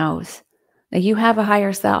you that knows that you have a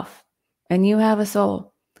higher self. And you have a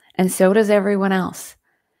soul, and so does everyone else.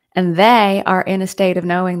 And they are in a state of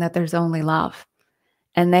knowing that there's only love.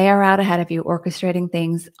 And they are out ahead of you, orchestrating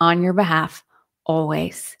things on your behalf,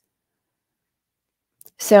 always.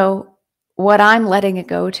 So what I'm letting it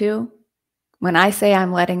go to, when I say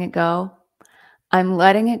I'm letting it go, and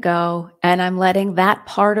I'm letting that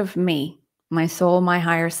part of me, my soul, my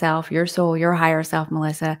higher self, your soul, your higher self,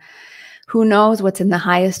 Melissa, who knows what's in the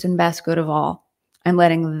highest and best good of all. I'm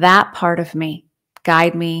letting that part of me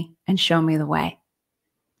guide me and show me the way.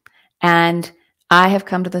 And I have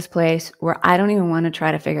come to this place where I don't even want to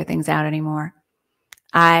try to figure things out anymore.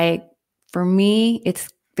 For me, it's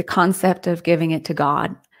the concept of giving it to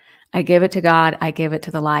God. I give it to God. I give it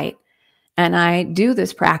to the light. And I do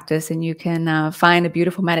this practice, and you can find a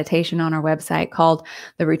beautiful meditation on our website called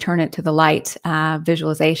the Return It to the Light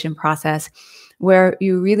visualization process, where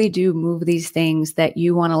you really do move these things that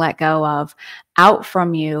you want to let go of out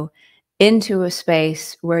from you into a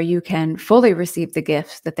space where you can fully receive the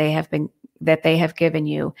gifts that they have given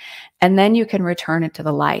you. And then you can return it to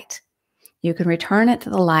the light. You can return it to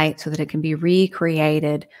the light so that it can be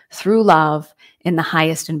recreated through love in the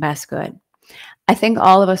highest and best good. I think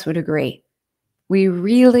all of us would agree. We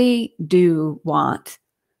really do want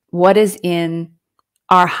what is in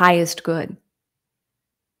our highest good.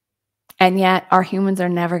 And yet our humans are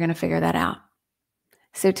never going to figure that out.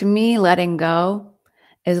 So to me, letting go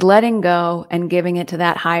is letting go and giving it to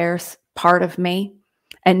that higher part of me,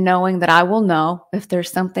 and knowing that I will know if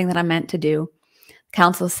there's something that I'm meant to do.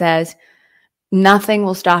 Council says, nothing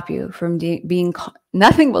will stop you from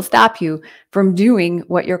nothing will stop you from doing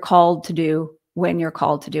what you're called to do when you're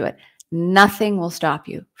called to do it. Nothing will stop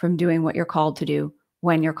you from doing what you're called to do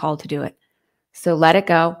when you're called to do it. So let it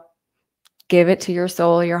go. Give it to your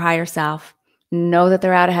soul, your higher self. Know that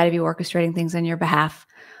they're out ahead of you, orchestrating things on your behalf.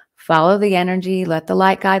 Follow the energy, let the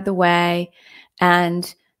light guide the way,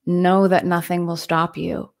 and know that nothing will stop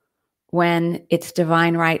you when it's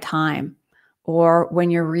divine right time, or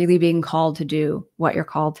when you're really being called to do what you're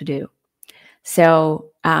called to do.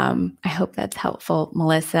 So I hope that's helpful,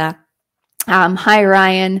 Melissa. Hi,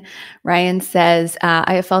 Ryan. Ryan says,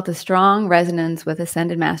 I have felt a strong resonance with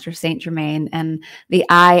Ascended Master Saint Germain and the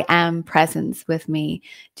I am presence with me.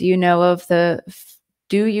 Do you know of the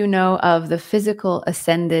physical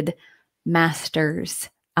ascended masters?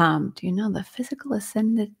 Do you know the physical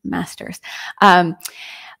ascended masters?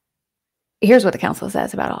 Here's what the council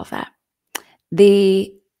says about all of that.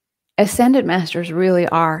 The ascended masters really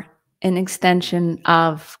are an extension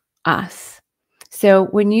of us. So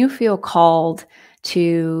when you feel called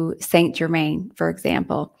to Saint Germain, for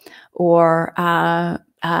example, or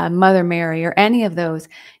Mother Mary, or any of those,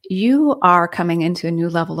 you are coming into a new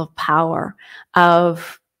level of power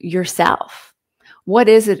of yourself. What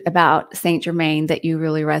is it about Saint Germain that you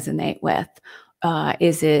really resonate with?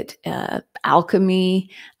 Is it alchemy,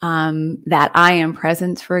 that I am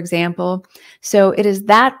presence, for example? So it is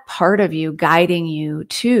that part of you guiding you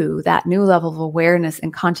to that new level of awareness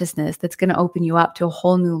and consciousness that's going to open you up to a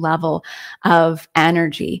whole new level of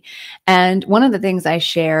energy. And one of the things I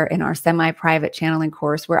share in our semi-private channeling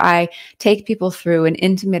course, where I take people through an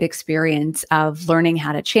intimate experience of learning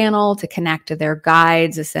how to channel, to connect to their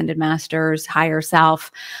guides, ascended masters, higher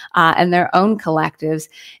self, and their own collectives,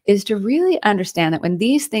 is to really understand that when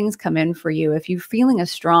these things come in for you, if you're feeling a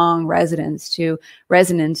strong resonance to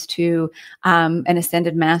an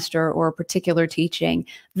ascended master or a particular teaching,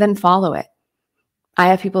 then follow it. I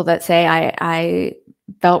have people that say, I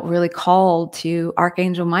felt really called to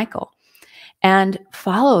Archangel Michael, and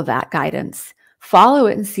follow that guidance. Follow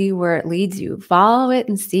it and see where it leads you. Follow it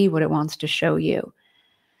and see what it wants to show you.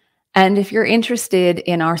 And if you're interested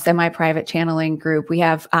in our semi-private channeling group, we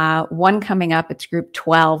have one coming up. It's group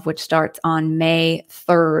 12, which starts on May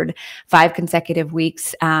 3rd, 5 consecutive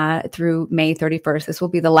weeks through May 31st. This will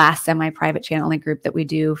be the last semi-private channeling group that we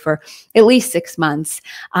do for at least 6 months.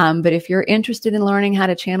 But if you're interested in learning how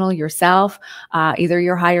to channel yourself, either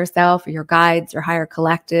your higher self or your guides or higher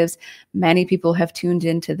collectives, many people have tuned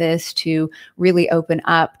into this to really open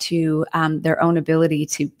up to their own ability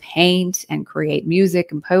to paint and create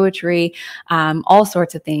music and poetry, all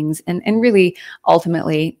sorts of things. And really,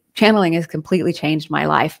 ultimately, channeling has completely changed my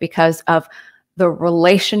life because of the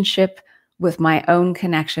relationship with my own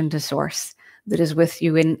connection to Source that is with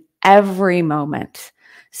you in every moment.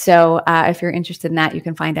 So if you're interested in that, you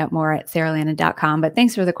can find out more at saralandon.com. But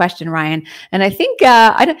thanks for the question, Ryan. And I think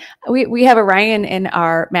we have a Ryan in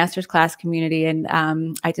our master's class community, and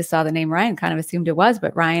I just saw the name Ryan, kind of assumed it was.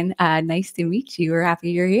 But Ryan, nice to meet you. We're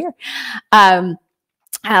happy you're here.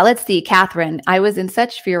 Let's see, Catherine. I was in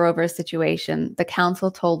such fear over a situation. The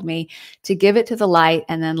council told me to give it to the light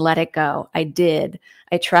and then let it go. I did.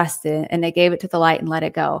 I trusted, and I gave it to the light and let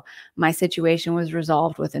it go. My situation was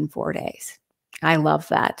resolved within 4 days. I love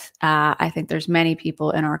that. I think there's many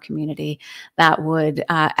people in our community that would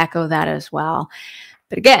echo that as well.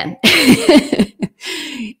 But again,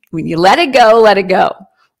 when you let it go, let it go.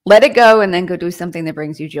 Let it go and then go do something that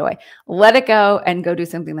brings you joy. Let it go and go do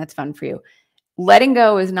something that's fun for you. Letting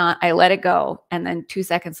go is not, I let it go, and then 2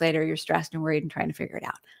 seconds later, you're stressed and worried and trying to figure it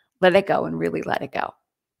out. Let it go and really let it go.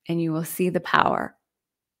 And you will see the power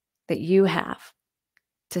that you have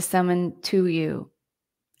to summon to you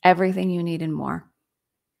everything you need and more,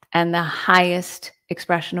 and the highest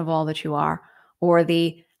expression of all that you are, or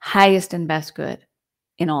the highest and best good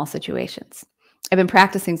in all situations. I've been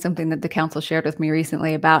practicing something that the council shared with me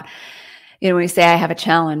recently about, when you say I have a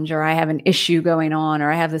challenge or I have an issue going on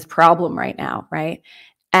or I have this problem right now, right?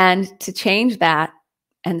 And to change that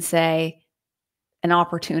and say an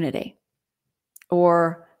opportunity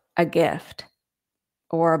or a gift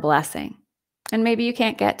or a blessing. And maybe you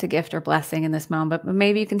can't get to gift or blessing in this moment, but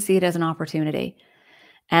maybe you can see it as an opportunity.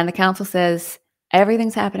 And the council says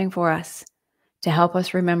everything's happening for us to help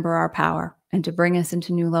us remember our power and to bring us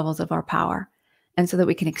into new levels of our power, and so that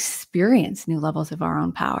we can experience new levels of our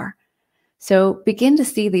own power. So begin to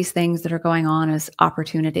see these things that are going on as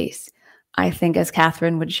opportunities. I think, as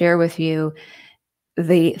Catherine would share with you,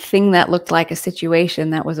 the thing that looked like a situation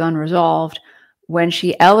that was unresolved, when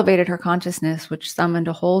she elevated her consciousness, which summoned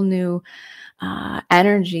a whole new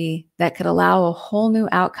energy that could allow a whole new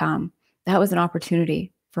outcome, that was an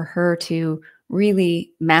opportunity for her to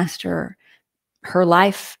really master her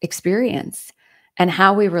life experience and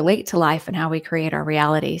how we relate to life and how we create our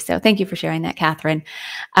reality. So thank you for sharing that, Catherine.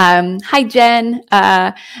 Hi, Jen.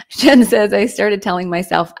 Jen says, I started telling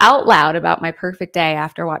myself out loud about my perfect day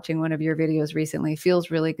after watching one of your videos recently.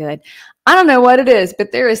 Feels really good. I don't know what it is,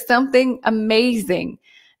 but there is something amazing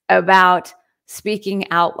about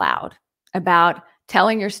speaking out loud, about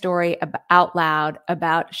telling your story out loud,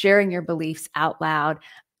 about sharing your beliefs out loud.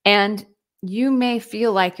 And you may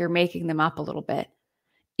feel like you're making them up a little bit.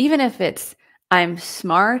 Even if it's, I'm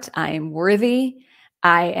smart, I am worthy,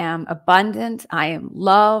 I am abundant, I am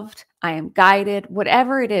loved, I am guided,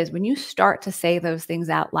 whatever it is, when you start to say those things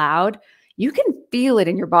out loud, you can feel it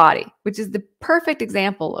in your body, which is the perfect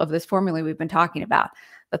example of this formula we've been talking about.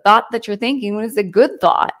 The thought that you're thinking, when it's a good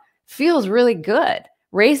thought, feels really good,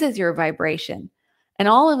 raises your vibration. And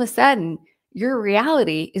all of a sudden, your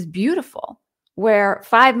reality is beautiful. Where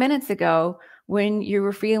 5 minutes ago, when you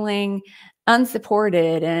were feeling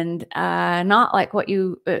unsupported and not like what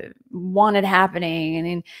you wanted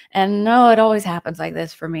happening, and no, it always happens like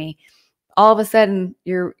this for me. All of a sudden,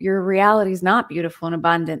 your reality is not beautiful and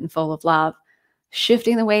abundant and full of love.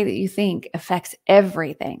 Shifting the way that you think affects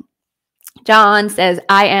everything. John says,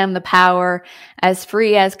 I am the power, as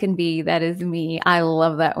free as can be. That is me. I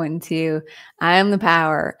love that one too. I am the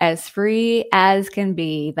power, as free as can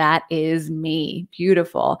be. That is me.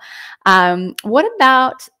 Beautiful. What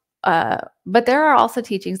about, but there are also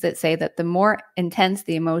teachings that say that the more intense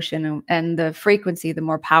the emotion and the frequency, the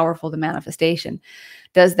more powerful the manifestation.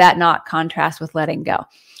 Does that not contrast with letting go?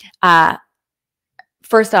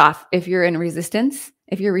 First off, if you're in resistance,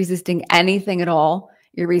 if you're resisting anything at all,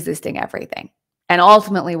 you're resisting everything. And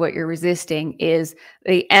ultimately what you're resisting is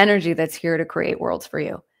the energy that's here to create worlds for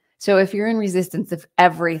you. So if you're in resistance of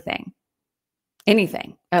everything,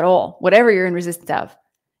 anything at all, whatever you're in resistance of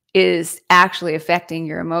is actually affecting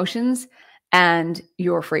your emotions and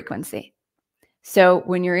your frequency. So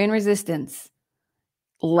when you're in resistance,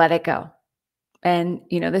 let it go. And,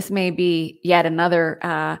 this may be yet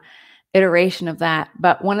another iteration of that.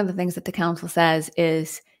 But one of the things that the council says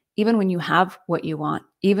is, even when you have what you want,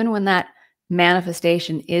 even when that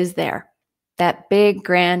manifestation is there, that big,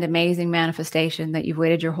 grand, amazing manifestation that you've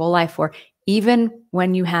waited your whole life for, even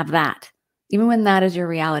when you have that, even when that is your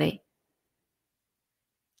reality,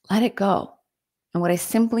 let it go. And what I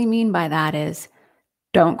simply mean by that is,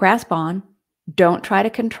 don't grasp on, don't try to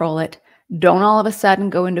control it. Don't all of a sudden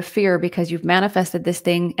go into fear because you've manifested this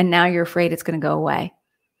thing and now you're afraid it's going to go away.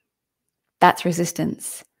 That's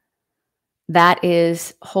resistance. That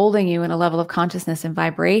is holding you in a level of consciousness and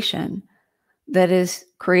vibration that is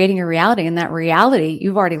creating a reality. And that reality,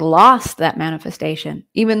 you've already lost that manifestation,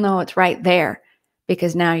 even though it's right there,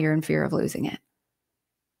 because now you're in fear of losing it.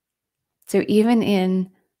 So even in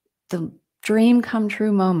the dream come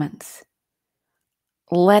true moments,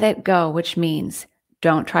 let it go, which means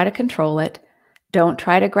don't try to control it. Don't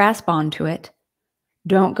try to grasp onto it.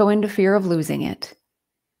 Don't go into fear of losing it.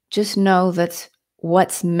 Just know that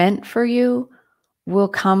what's meant for you will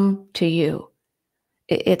come to you.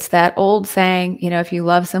 It's that old saying, if you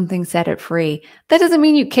love something, set it free. That doesn't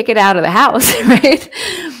mean you kick it out of the house, right?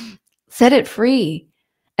 Set it free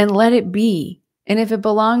and let it be. And if it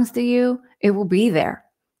belongs to you, it will be there.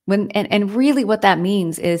 And really what that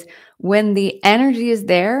means is, when the energy is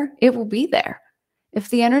there, it will be there. If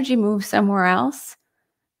the energy moves somewhere else,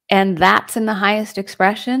 and that's in the highest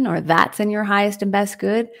expression, or that's in your highest and best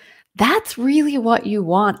good, that's really what you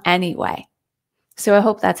want anyway. So I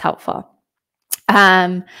hope that's helpful.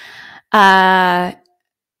 Okay,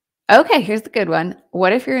 here's the good one.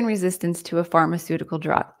 What if you're in resistance to a pharmaceutical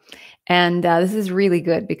drug? And this is really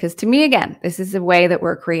good because to me, again, this is the way that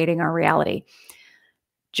we're creating our reality.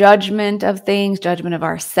 Judgment of things, judgment of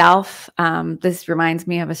ourself. This reminds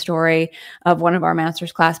me of a story of one of our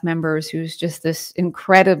master's class members who's just this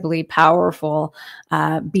incredibly powerful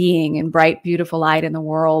being and bright, beautiful light in the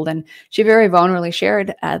world. And she very vulnerably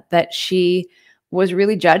shared that she was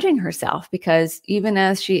really judging herself because even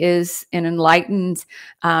as she is an enlightened,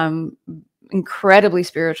 incredibly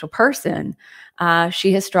spiritual person,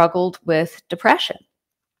 she has struggled with depression.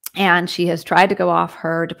 And she has tried to go off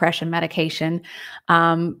her depression medication,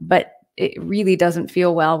 but it really doesn't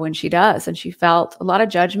feel well when she does. And she felt a lot of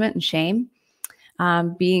judgment and shame,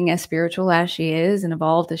 being as spiritual as she is and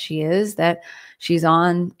evolved as she is, that she's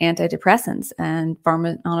on antidepressants and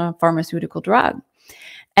on a pharmaceutical drug.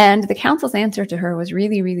 And the counsel's answer to her was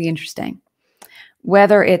really, really interesting.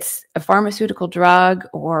 Whether it's a pharmaceutical drug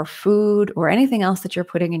or food or anything else that you're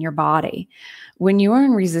putting in your body, when you are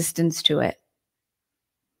in resistance to it,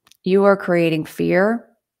 you are creating fear,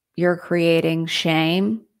 you're creating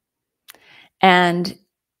shame, and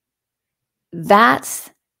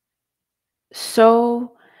that's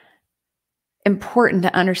so important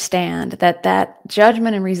to understand that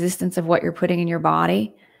judgment and resistance of what you're putting in your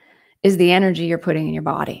body is the energy you're putting in your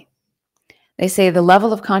body. They say the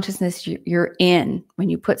level of consciousness you're in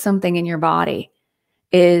when you put something in your body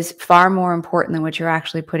is far more important than what you're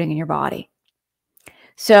actually putting in your body.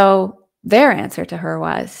 So their answer to her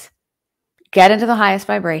was, get into the highest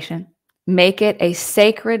vibration, make it a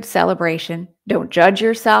sacred celebration. Don't judge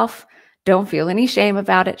yourself. Don't feel any shame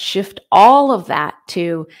about it. Shift all of that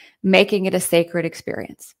to making it a sacred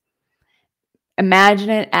experience. Imagine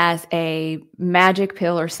it as a magic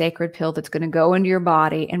pill or sacred pill that's going to go into your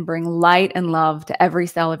body and bring light and love to every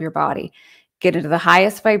cell of your body. Get into the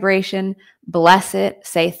highest vibration, bless it,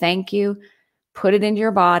 say thank you, put it into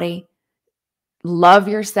your body, love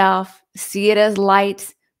yourself, see it as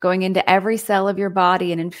light going into every cell of your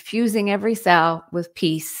body and infusing every cell with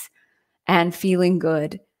peace and feeling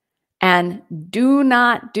good. And do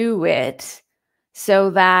not do it so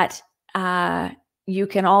that you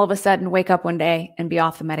can all of a sudden wake up one day and be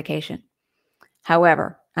off the medication.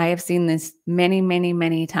 However, I have seen this many, many,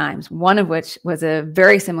 many times, one of which was a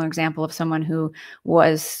very similar example of someone who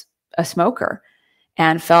was a smoker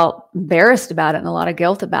and felt embarrassed about it and a lot of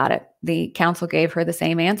guilt about it. The counsel gave her the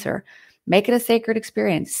same answer. Make it a sacred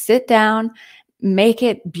experience. Sit down, make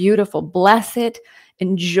it beautiful, bless it,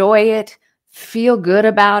 enjoy it, feel good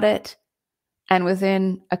about it. And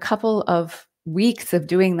within a couple of weeks of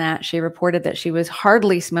doing that, she reported that she was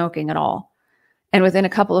hardly smoking at all. And within a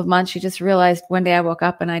couple of months, she just realized one day I woke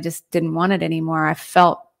up and I just didn't want it anymore. I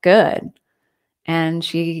felt good. And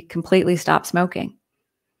she completely stopped smoking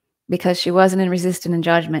because she wasn't in resistance and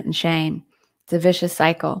judgment and shame. It's a vicious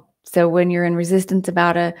cycle. So when you're in resistance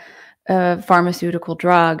about a pharmaceutical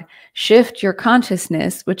drug, shift your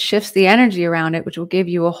consciousness, which shifts the energy around it, which will give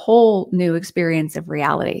you a whole new experience of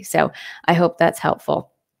reality. So I hope that's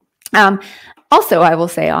helpful. Also, I will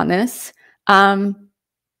say on this,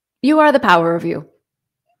 you are the power of you.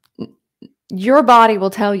 Your body will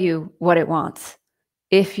tell you what it wants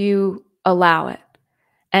if you allow it.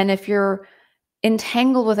 And if you're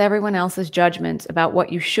entangled with everyone else's judgments about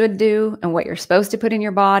what you should do and what you're supposed to put in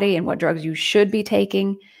your body and what drugs you should be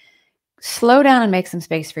taking, slow down and make some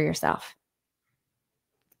space for yourself.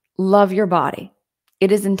 Love your body.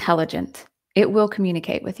 It is intelligent. It will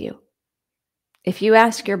communicate with you. If you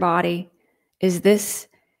ask your body, is this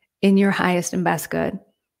in your highest and best good?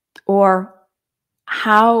 Or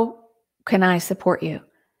how can I support you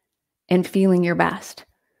in feeling your best?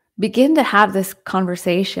 Begin to have this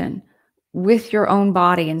conversation with your own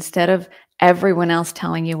body instead of everyone else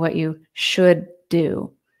telling you what you should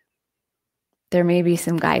do. There may be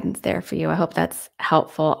some guidance there for you. I hope that's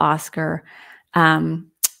helpful, Oscar.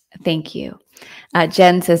 Thank you.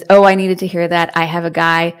 Jen says, oh, I needed to hear that. I have a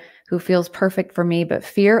guy who feels perfect for me, but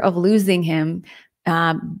fear of losing him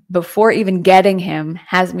before even getting him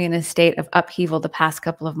has me in a state of upheaval the past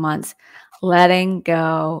couple of months. Letting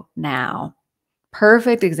go now.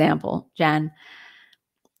 Perfect example, Jen.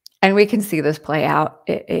 And we can see this play out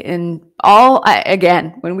in all,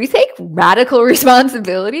 again, when we take radical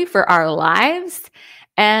responsibility for our lives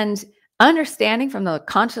and understanding from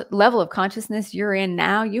the level of consciousness you're in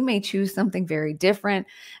now, you may choose something very different.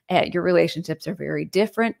 Your relationships are very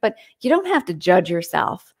different, but you don't have to judge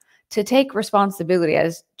yourself to take responsibility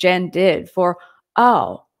as Jen did for,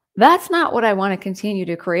 oh, that's not what I want to continue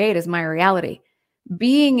to create as my reality.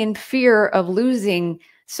 Being in fear of losing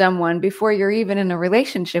someone before you're even in a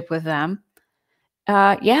relationship with them,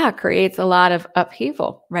 creates a lot of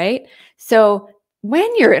upheaval, right? So when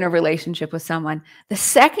you're in a relationship with someone, the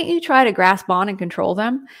second you try to grasp on and control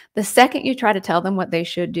them, the second you try to tell them what they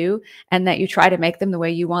should do and that you try to make them the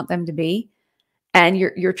way you want them to be, and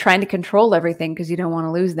you're trying to control everything because you don't want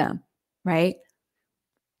to lose them, right?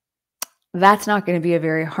 That's not going to be a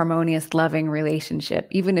very harmonious, loving relationship.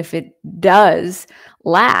 Even if it does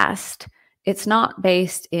last, it's not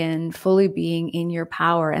based in fully being in your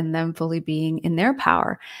power and them fully being in their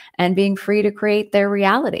power and being free to create their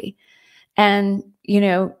reality. And,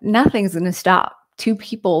 nothing's going to stop two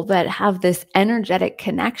people that have this energetic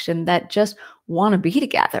connection that just want to be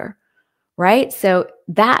together, right? So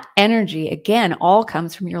that energy, again, all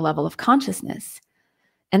comes from your level of consciousness.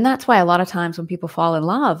 And that's why a lot of times when people fall in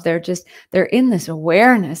love, they're in this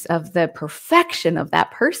awareness of the perfection of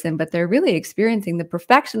that person, but they're really experiencing the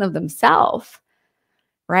perfection of themselves,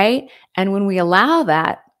 right? And when we allow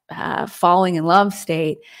that falling in love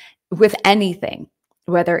state with anything,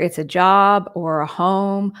 whether it's a job or a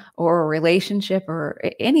home or a relationship or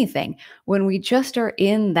anything, when we just are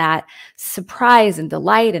in that surprise and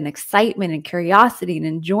delight and excitement and curiosity and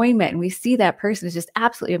enjoyment, and we see that person is just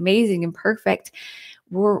absolutely amazing and perfect,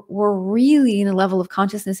 we're really in a level of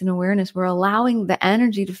consciousness and awareness. We're allowing the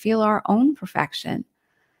energy to feel our own perfection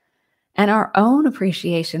and our own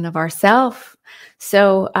appreciation of ourself.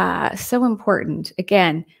 So important.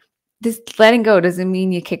 Again, this letting go doesn't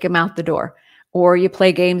mean you kick them out the door or you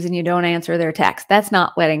play games and you don't answer their text. That's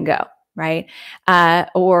not letting go, right?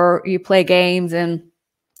 Or you play games and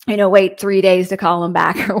wait 3 days to call them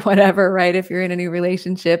back or whatever, right? If you're in a new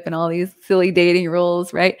relationship and all these silly dating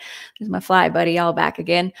rules, right? There's my fly buddy, all back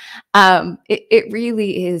again. It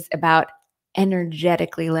really is about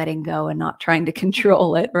energetically letting go and not trying to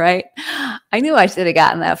control it, right? I knew I should have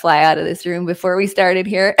gotten that fly out of this room before we started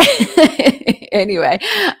here. Anyway,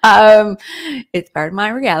 it's part of my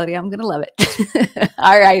reality. I'm going to love it.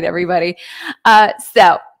 All right, everybody.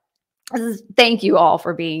 So thank you all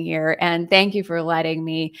for being here, and thank you for letting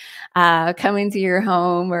me come into your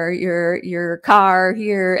home or your car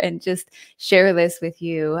here and just share this with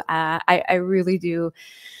you. I really do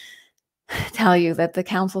tell you that the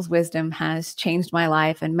council's wisdom has changed my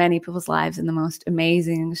life and many people's lives in the most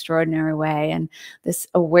amazing and extraordinary way. And this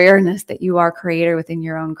awareness that you are creator within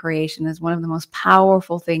your own creation is one of the most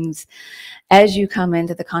powerful things as you come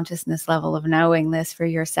into the consciousness level of knowing this for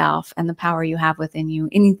yourself and the power you have within you.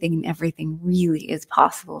 Anything and everything really is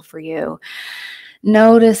possible for you.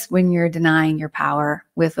 Notice when you're denying your power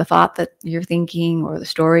with the thought that you're thinking or the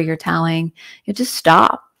story you're telling. You just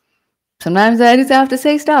stop. Sometimes I just have to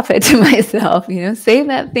say, stop it to myself, say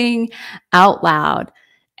that thing out loud.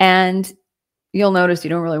 And you'll notice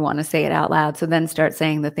you don't really want to say it out loud. So then start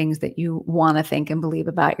saying the things that you want to think and believe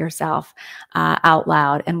about yourself out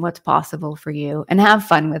loud and what's possible for you, and have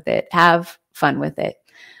fun with it. Have fun with it.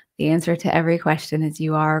 The answer to every question is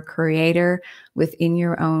you are a creator within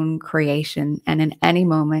your own creation. And in any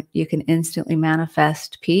moment, you can instantly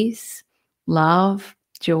manifest peace, love,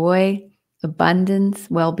 joy, abundance,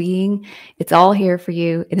 well-being. It's all here for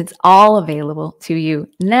you, and it's all available to you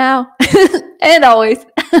now and always.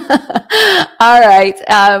 All right.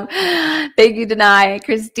 Thank you, Denai,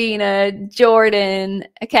 Christina, Jordan,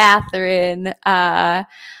 Catherine,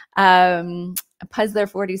 Puzzler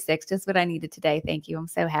 46, just what I needed today. Thank you. I'm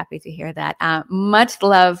so happy to hear that. Much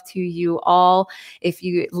love to you all. If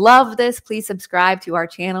you love this, please subscribe to our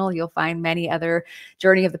channel. You'll find many other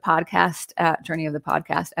Journey of the Master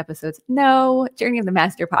podcast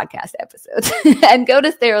episodes. And go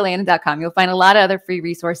to SaraLandon.com. You'll find a lot of other free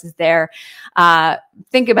resources there.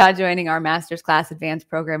 Think about joining our Master's Class Advanced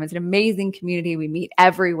program. It's an amazing community. We meet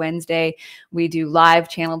every Wednesday. We do live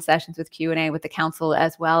channeled sessions with Q&A with the council,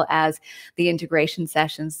 as well as the integration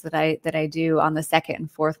sessions that I do on the second and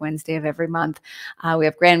fourth Wednesday of every month. We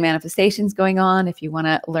have grand manifestations going on. If you want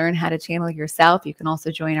to learn how to channel yourself, you can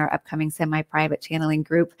also join our upcoming semi-private channeling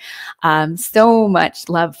group. So much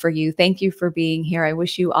love for you. Thank you for being here. I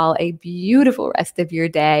wish you all a beautiful rest of your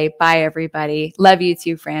day. Bye, everybody. Love you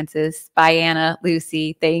too, Francis. Bye, Anna, Lucy.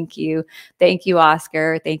 Thank you. Thank you,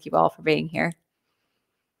 Oscar. Thank you all for being here.